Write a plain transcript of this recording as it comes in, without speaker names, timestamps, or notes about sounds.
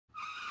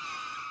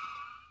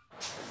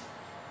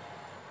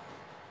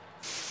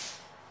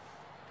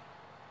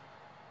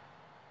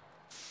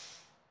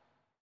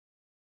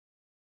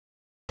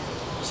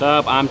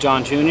What's up? I'm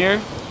John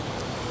Jr.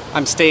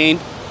 I'm Stain.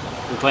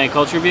 We're playing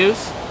Culture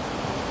Abuse.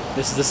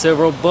 This is the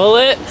Silver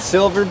Bullet.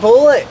 Silver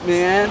Bullet,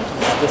 man.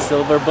 This is the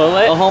Silver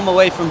Bullet. A home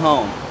away from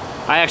home.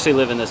 I actually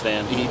live in this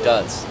van. He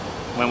does.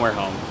 When we're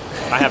home.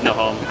 I have no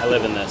home. I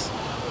live in this.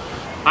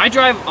 I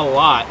drive a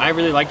lot. I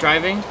really like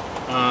driving.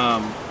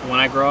 When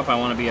I grow up, I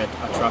want to be a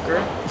trucker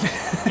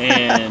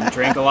and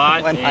drink a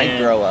lot. When I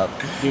grow up,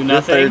 do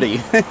nothing you're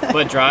 30.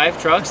 but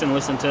drive trucks and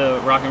listen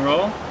to rock and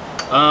roll.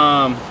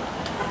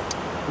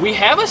 We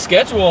have a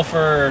schedule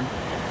for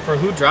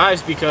who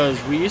drives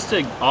because we used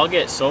to all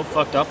get so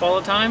fucked up all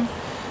the time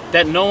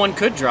that no one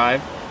could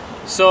drive.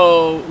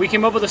 So we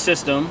came up with a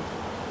system,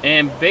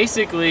 and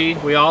basically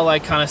we all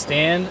like kind of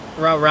stand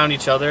around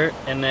each other,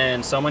 and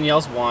then someone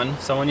yells 1,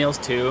 someone yells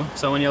 2,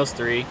 someone yells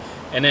 3,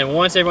 and then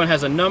once everyone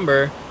has a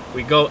number,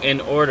 we go in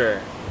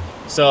order.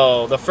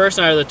 So the first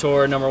night of the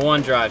tour, number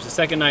 1 drives. The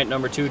second night,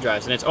 number 2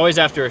 drives, and it's always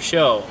after a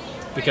show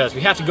because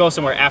we have to go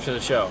somewhere after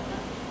the show,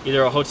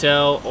 either a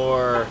hotel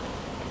or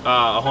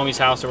a homie's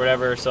house or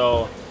whatever.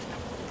 So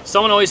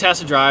someone always has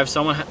to drive.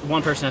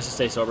 One person has to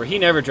stay sober. He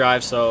never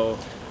drives, so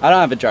I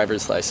don't have a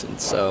driver's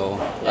license, so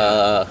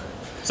yeah.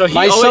 So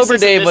my sober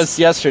day was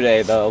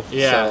yesterday, though.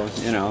 Yeah.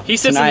 So, you know, he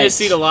sits in this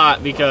seat a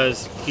lot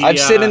because I've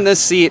sit in this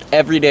seat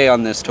every day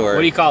on this tour.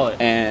 What do you call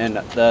it? And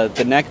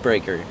the neck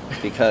breaker,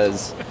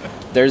 because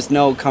there's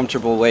no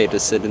comfortable way to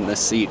sit in this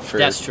seat for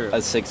That's true. a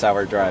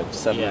 6-hour drive,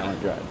 7-hour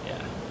drive.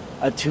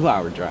 Yeah. A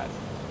 2-hour drive.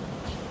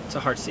 It's a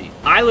hard seat.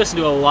 I listen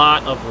to a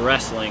lot of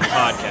wrestling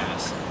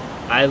podcasts.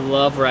 I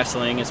love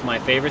wrestling. It's my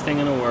favorite thing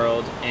in the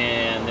world,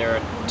 and there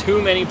are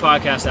too many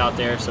podcasts out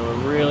there, so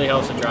it really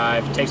helps to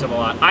drive. It takes up a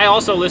lot. I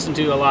also listen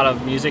to a lot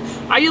of music.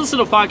 I listen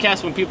to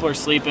podcasts when people are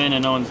sleeping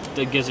and no one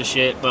gives a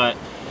shit, but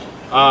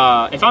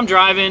if I'm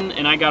driving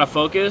and I gotta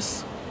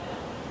focus,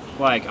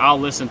 like, I'll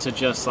listen to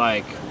just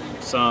like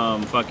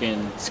some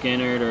fucking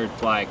Skinner or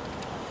like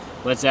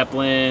Led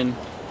Zeppelin,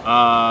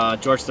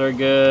 George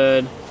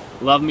Thorogood.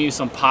 Love me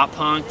some pop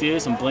punk,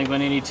 dude. Some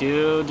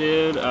Blink-182,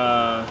 dude.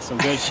 Some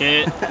good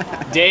shit.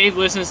 Dave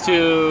listens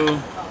to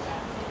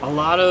a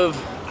lot of,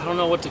 I don't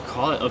know what to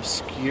call it,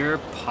 obscure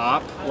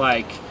pop,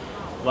 like.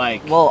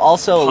 Well,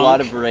 also punk. A lot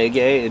of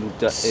reggae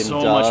and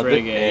So dub much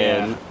reggae,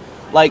 and yeah.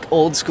 like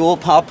old school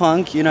pop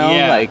punk, you know,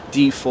 Yeah. like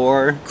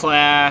D4,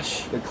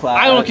 Clash. The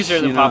Clash. I don't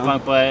consider them you pop know?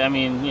 punk, but I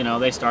mean, you know,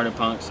 they started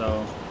punk,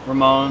 so.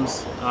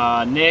 Ramones.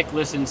 Nick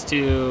listens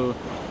to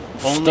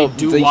only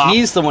doo-wop.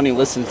 He's the one who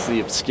listens to the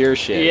obscure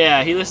shit.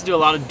 Yeah, he listens to a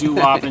lot of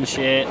doo-wop and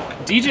shit.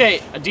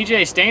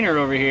 DJ Stainer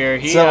over here,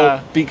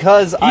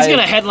 because he's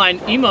gonna headline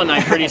emo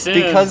night pretty soon.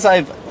 Because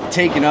I've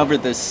taken over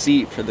this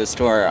seat for this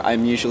tour,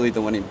 I'm usually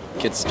the one who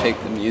gets to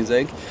pick the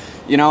music.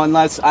 You know,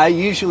 unless I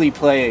usually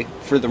play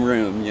for the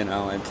room, you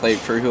know, I play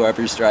for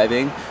whoever's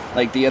driving.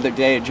 Like the other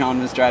day,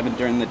 John was driving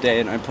during the day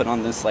and I put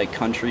on this like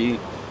country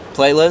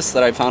playlist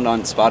that I found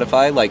on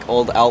Spotify, like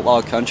old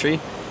outlaw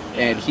country,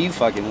 and he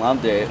fucking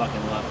loved it.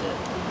 Fucking loved it.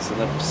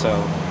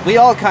 So we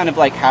all kind of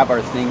like have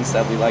our things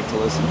that we like to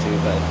listen to,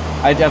 but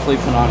I definitely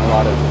put on a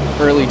lot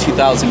of early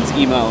 2000s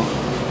emo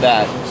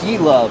that he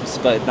loves,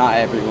 but not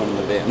everyone in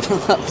the band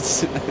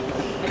loves.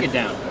 I get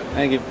down.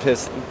 I get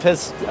piss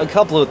a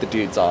couple of the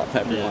dudes off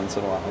every once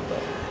in a while.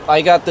 But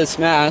I got this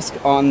mask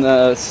on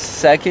the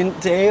second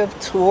day of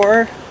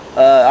tour.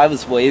 I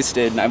was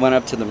wasted and I went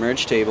up to the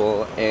merch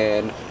table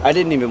and I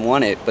didn't even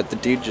want it, but the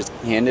dude just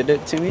handed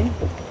it to me.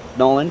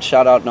 Nolan,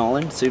 shout out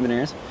Nolan,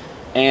 Souvenirs.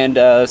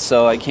 And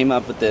so I came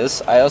up with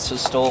this. I also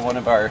stole one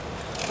of our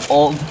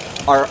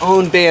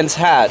own band's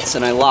hats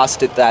and I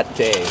lost it that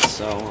day,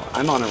 so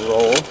I'm on a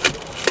roll.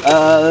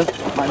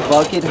 My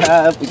bucket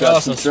hat, we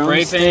got some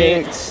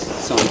drumsticks,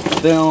 some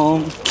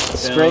film,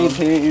 spray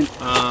paint.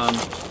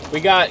 We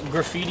got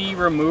graffiti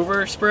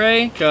remover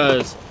spray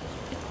because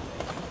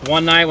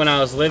one night when I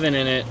was living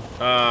in it,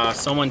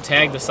 someone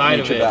tagged the side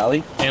of it,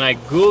 Valley. And I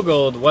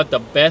Googled what the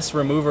best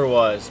remover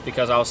was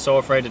because I was so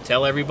afraid to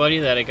tell everybody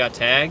that it got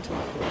tagged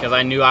because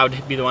I knew I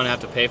would be the one to have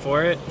to pay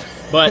for it.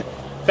 But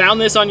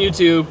found this on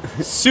YouTube,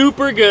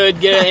 super good,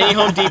 get it at any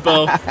Home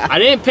Depot. I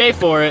didn't pay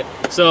for it,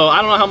 so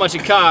I don't know how much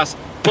it cost,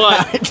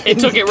 but it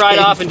took it right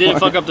off and didn't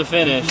fuck up the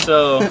finish.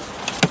 So,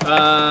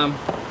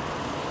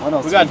 what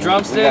else we got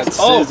drumsticks.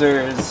 We got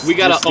scissors. We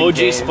got an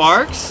OG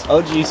Sparks.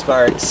 OG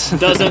Sparks.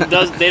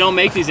 They don't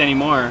make these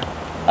anymore.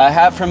 A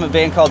hat from a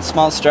band called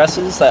Small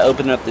Stresses that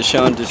opened up the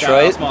show in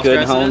Detroit.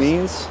 Good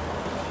homies.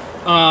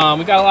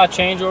 We got a lot of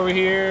change over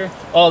here.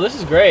 Oh, this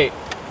is great.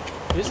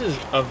 This is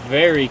a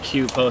very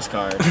cute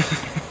postcard.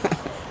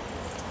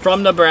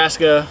 From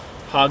Nebraska,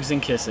 Hogs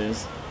and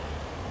Kisses.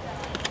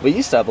 We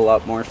used to have a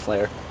lot more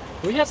flair.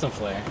 We had some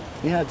flair.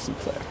 We had some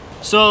flair.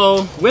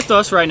 So, with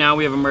us right now,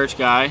 we have a merch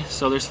guy.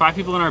 So there's 5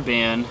 people in our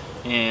band,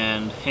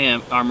 and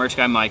him, our merch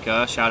guy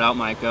Micah. Shout out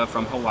Micah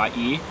from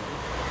Hawaii.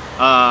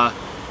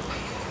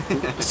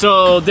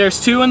 So there's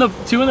 2 in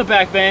the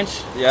back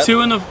bench,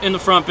 2 in the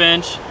front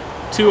bench,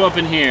 2 up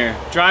in here.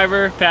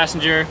 Driver,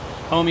 passenger,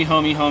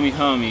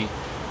 homie.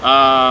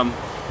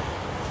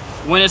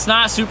 When it's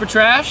not super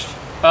trashed,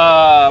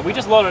 we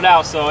just load it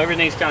out, so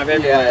everything's kind of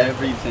everywhere. Yeah,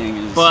 everything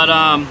is. But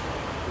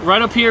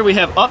right up here we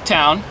have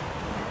uptown,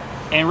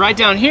 and right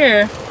down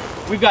here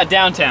we've got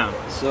downtown.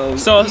 So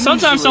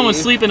sometimes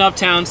someone's sleeping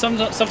uptown,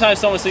 sometimes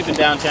someone's sleeping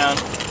downtown.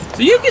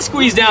 So you can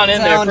squeeze down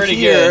in there pretty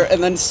good.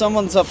 And then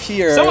somene's up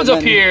here. Someone's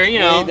up here, you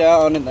know. Lay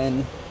down and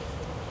then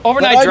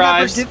overnight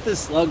drives. I never get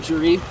this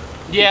luxury.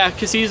 Yeah,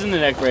 because he's in the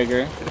neck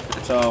breaker.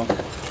 So,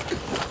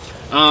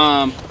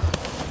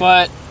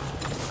 but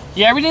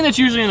yeah, everything that's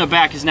usually in the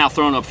back is now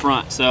thrown up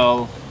front.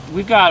 So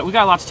we got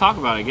a lot to talk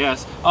about, I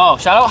guess. Oh,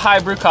 shout out High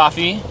Brew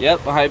Coffee.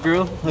 Yep, High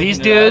Brew. These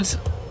dudes,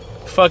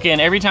 fucking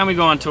every time we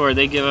go on tour,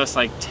 they give us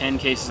like 10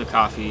 cases of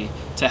coffee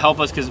to help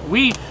us, because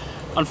we,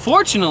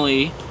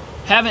 unfortunately,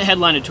 haven't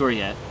headlined a tour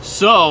yet.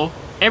 So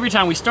every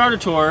time we start a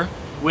tour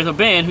with a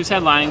band who's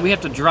headlining, we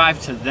have to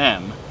drive to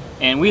them.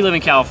 And we live in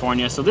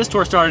California, so this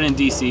tour started in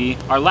DC.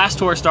 Our last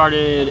tour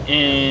started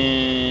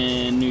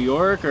in New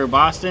York or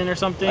Boston or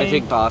something. I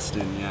think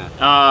Boston,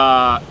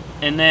 yeah.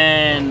 And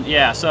then,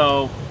 yeah,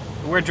 so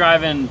we're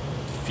driving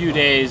a few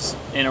days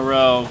in a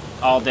row,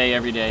 all day,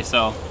 every day.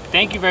 So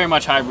thank you very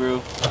much, High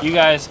Brew. You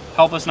guys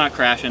help us not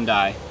crash and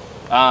die.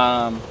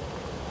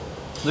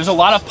 There's a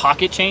lot of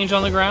pocket change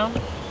on the ground.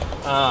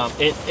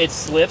 It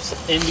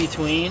slips in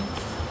between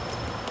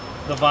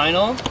the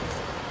vinyl.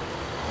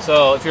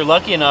 So if you're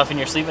lucky enough and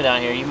you're sleeping down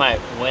here, you might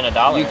win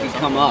 $1. You can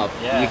come up.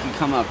 Yeah. You can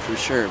come up for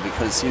sure,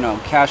 because, you know,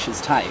 cash is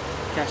tight.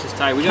 Cash is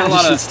tight. We got a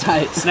lot of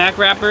snack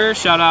wrappers.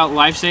 Shout out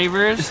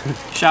Lifesavers.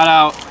 Shout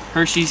out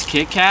Hershey's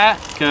Kit Kat,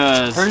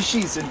 because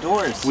Hershey's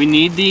indoors. We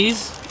need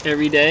these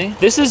every day.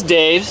 This is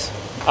Dave's.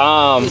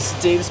 This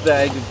is Dave's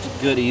bag of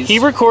goodies. He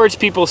records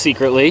people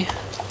secretly.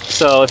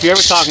 So if you're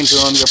ever talking to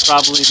him, you're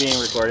probably being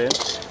recorded.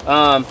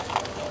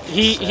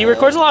 He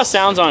records a lot of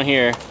sounds on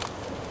here,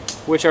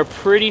 which are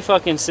pretty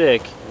fucking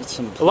sick.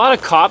 A lot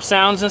of cop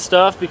sounds and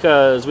stuff,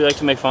 because we like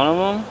to make fun of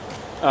them.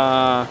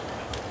 I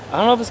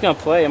don't know if it's gonna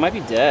play. It might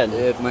be dead.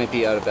 It might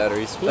be out of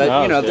batteries.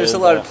 But you know, there's a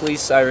lot of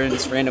police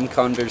sirens, random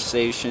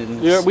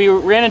conversations. We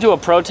ran into a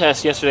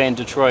protest yesterday in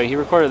Detroit. He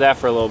recorded that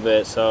for a little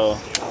bit, so.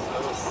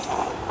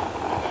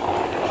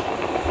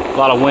 A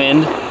lot of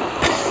wind.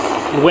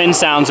 The wind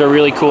sounds are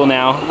really cool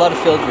now. A lot of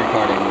field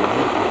recording.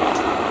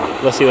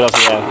 Let's see what else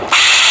we have.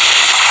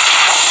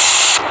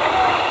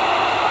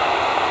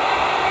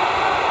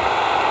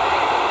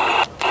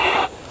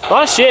 A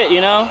lot of shit,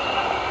 you know?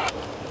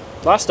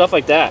 A lot of stuff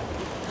like that.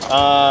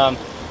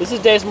 This is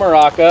Dave's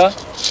Maraca.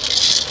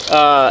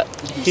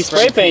 He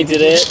spray painted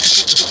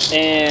it,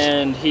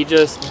 and he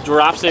just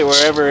drops it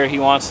wherever he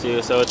wants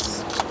to, so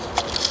it's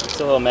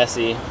a little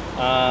messy.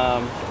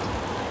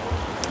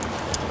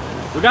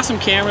 We got some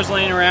cameras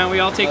laying around. We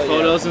all take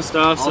photos and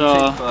stuff, take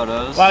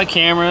photos. A lot of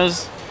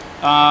cameras,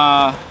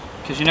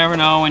 because you never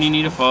know when you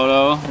need a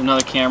photo.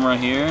 Another camera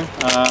here.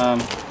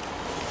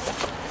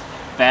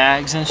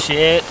 Bags and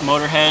shit.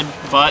 Motorhead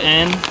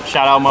button.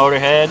 Shout out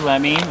Motorhead.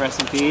 Lemmy,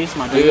 rest in peace.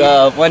 My dude.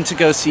 We went to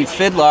go see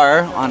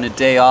Fiddler on a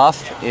day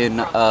off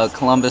in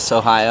Columbus,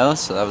 Ohio,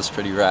 so that was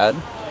pretty rad.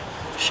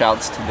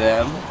 Shouts to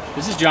them.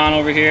 This is John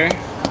over here.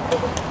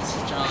 This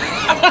is John.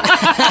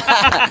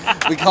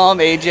 We call him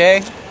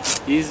AJ.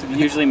 He's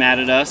usually mad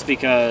at us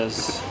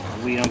because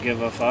we don't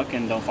give a fuck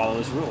and don't follow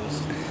his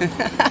rules.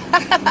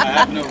 I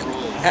have no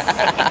rules.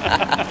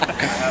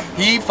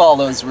 He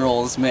follows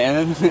rules,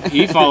 man.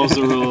 He follows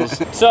the rules.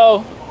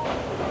 So,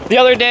 the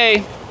other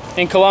day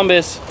in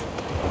Columbus,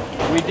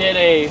 we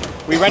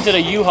rented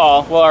a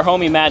U-Haul. Well, our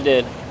homie Matt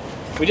did.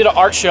 We did an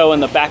art show in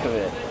the back of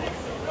it,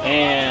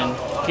 and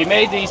he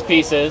made these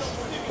pieces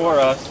for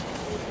us.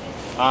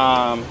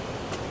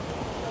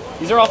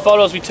 These are all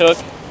photos we took.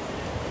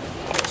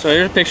 So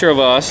here's a picture of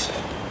us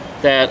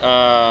that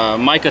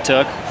Micah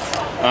took.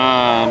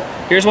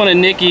 Here's one of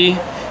Nikki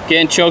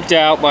getting choked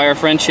out by our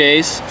friend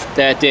Chase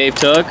that Dave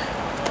took.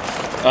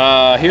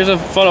 Here's a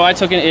photo I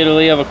took in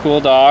Italy of a cool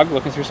dog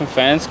looking through some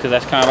fence, because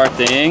that's kind of our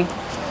thing.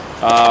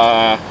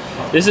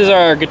 This is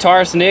our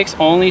guitarist Nick's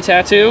only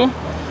tattoo.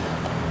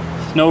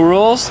 No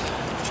rules.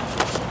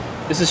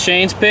 This is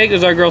Shane's pic.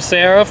 There's our girl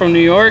Sarah from New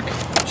York.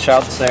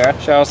 Shout out Sarah.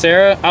 Shout out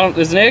Sarah.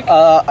 Is Nick?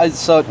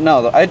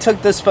 I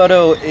took this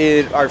photo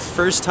in our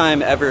first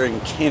time ever in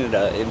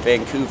Canada, in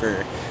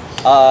Vancouver.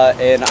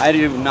 And I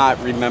do not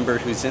remember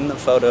who's in the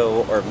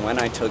photo or when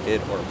I took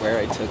it or where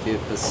I took it,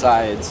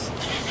 besides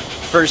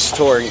first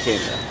tour in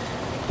Canada.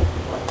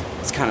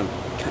 It's kind of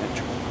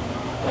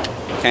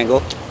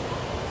Kangol,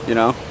 you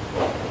know,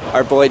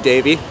 our boy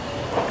Davey.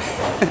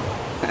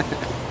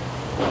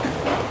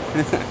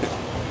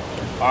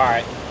 All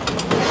right.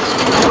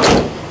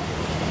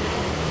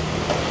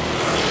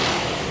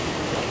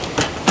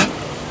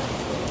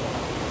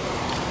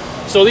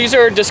 So these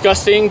are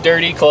disgusting,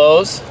 dirty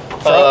clothes.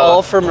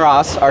 All from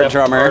Ross, our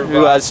drummer,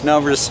 who has no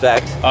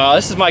respect.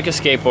 This is Micah's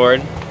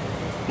skateboard.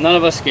 None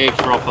of us skates,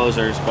 we're all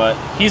posers, but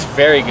he's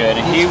very good,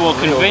 and he will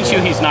convince you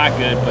he's not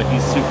good, but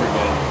he's super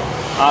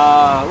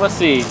good. Let's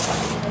see.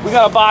 We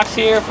got a box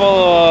here full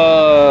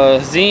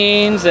of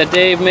zines that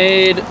Dave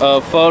made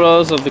of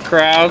photos of the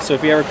crowd, so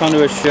if you ever come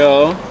to a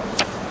show,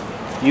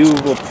 you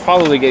will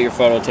probably get your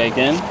photo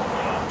taken.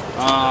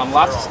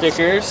 Lots of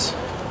stickers.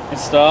 and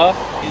stuff.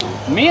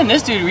 Me and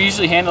this dude, we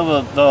usually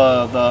handle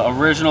the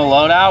original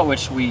loadout,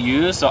 which we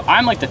use. So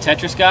I'm like the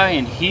Tetris guy,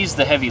 and he's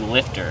the heavy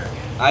lifter.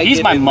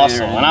 He's my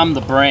muscle, and I'm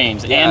the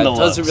brains and the looks.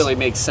 It doesn't really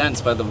make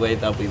sense by the way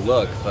that we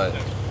look, but...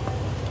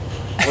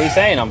 What are you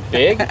saying? I'm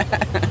big?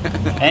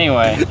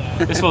 Anyway,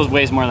 this fool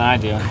weighs more than I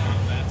do.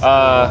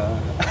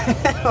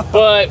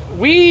 But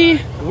we've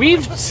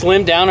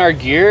slimmed down our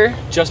gear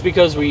just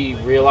because we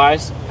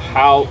realized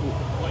how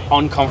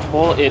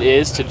uncomfortable it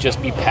is to just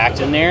be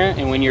packed in there.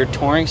 And when you're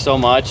touring so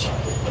much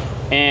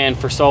and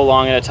for so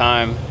long at a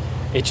time,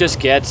 it just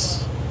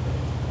gets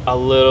a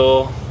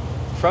little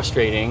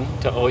frustrating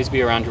to always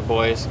be around your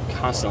boys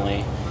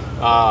constantly.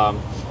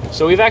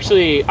 So we've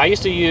actually, I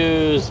used to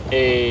use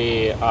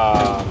a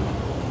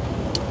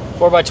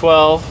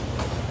 4x12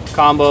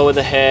 combo with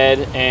a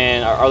head,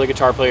 and our other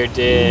guitar player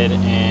did,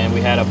 and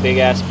we had a big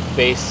ass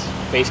bass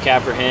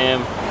cab for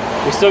him.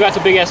 We still got the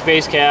big ass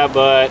bass cab,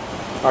 but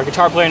our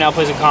guitar player now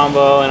plays a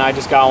combo, and I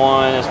just got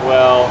one as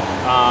well.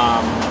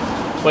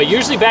 But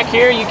usually back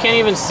here, you can't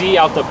even see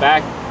out the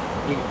back.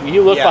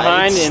 You look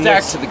behind, and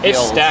it's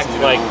stacked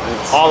like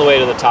all the way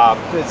to the top.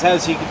 Because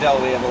as you can tell,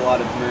 we have a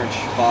lot of merch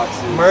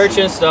boxes. Merch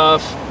and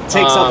stuff. It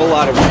takes up a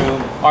lot of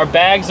room. Our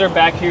bags are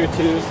back here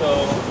too,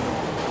 so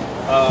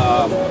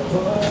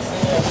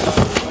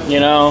you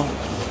know,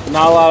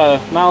 not a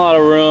lot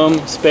of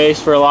room, space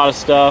for a lot of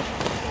stuff.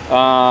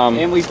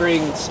 And we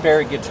bring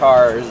spare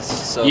guitars.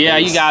 So yeah,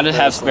 you gotta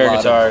have spare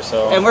guitars.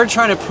 And we're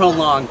trying to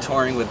prolong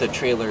touring with the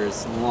trailer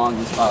as long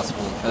as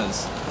possible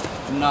because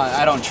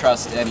I don't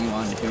trust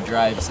anyone who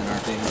drives in our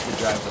band to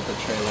drive with the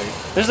trailer.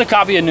 This is a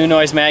copy of New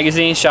Noise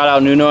magazine. Shout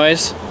out New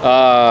Noise.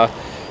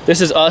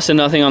 This is us and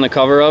nothing on the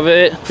cover of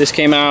it. This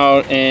came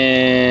out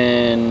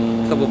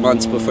in... A couple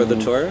months before the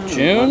tour.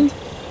 June?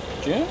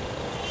 June?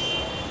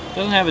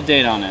 Doesn't have a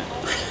date on it.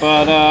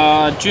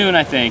 But June,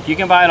 I think. You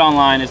can buy it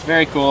online. It's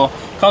very cool.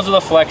 Comes with a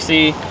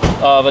flexi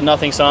of a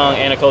Nothing song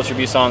and a Culture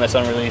Abuse song that's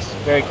unreleased.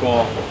 Very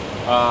cool.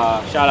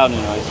 Shout out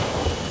New Noise.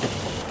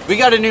 We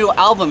got a new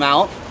album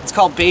out. It's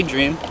called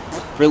Daydream.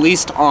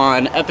 Released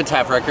on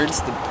Epitaph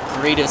Records, the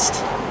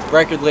greatest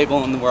record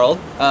label in the world.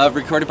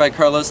 Recorded by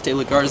Carlos de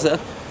la Garza.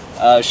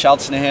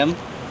 Shouts to him.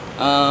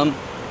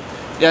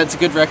 Yeah, it's a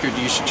good record.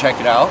 You should check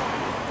it out.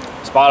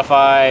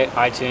 Spotify,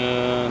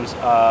 iTunes,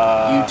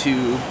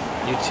 YouTube,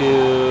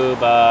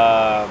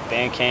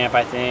 Bandcamp,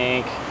 I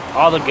think.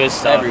 All the good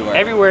stuff.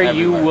 Everywhere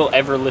you will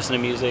ever listen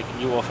to music,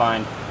 you will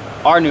find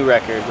our new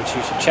record, which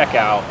you should check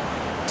out.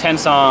 10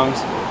 songs,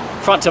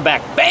 front to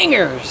back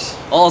bangers.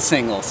 All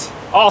singles.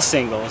 All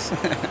singles.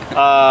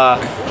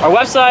 Our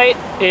website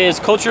is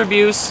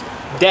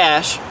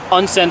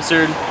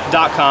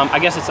cultureabuse-uncensored.com. I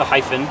guess it's a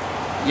hyphen.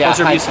 Yeah,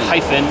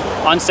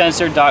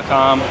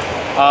 cultureabuse-uncensored.com.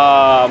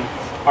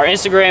 Our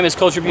Instagram is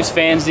Culture Abuse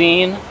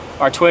Fanzine.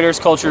 Our Twitter is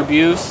Culture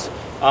Abuse.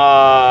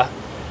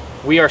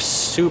 We are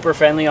super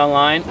friendly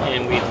online,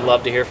 and we'd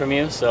love to hear from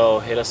you. So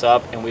hit us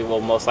up, and we will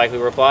most likely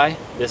reply.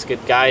 This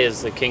good guy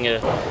is the king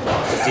of the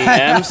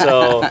DM,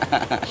 so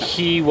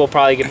he will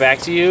probably get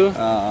back to you.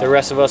 The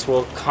rest of us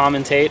will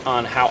commentate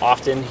on how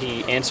often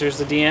he answers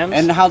the DMs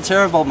and how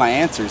terrible my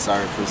answers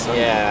are for some.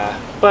 Yeah,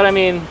 but I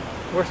mean,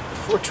 we're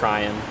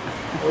trying.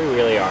 We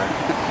really are.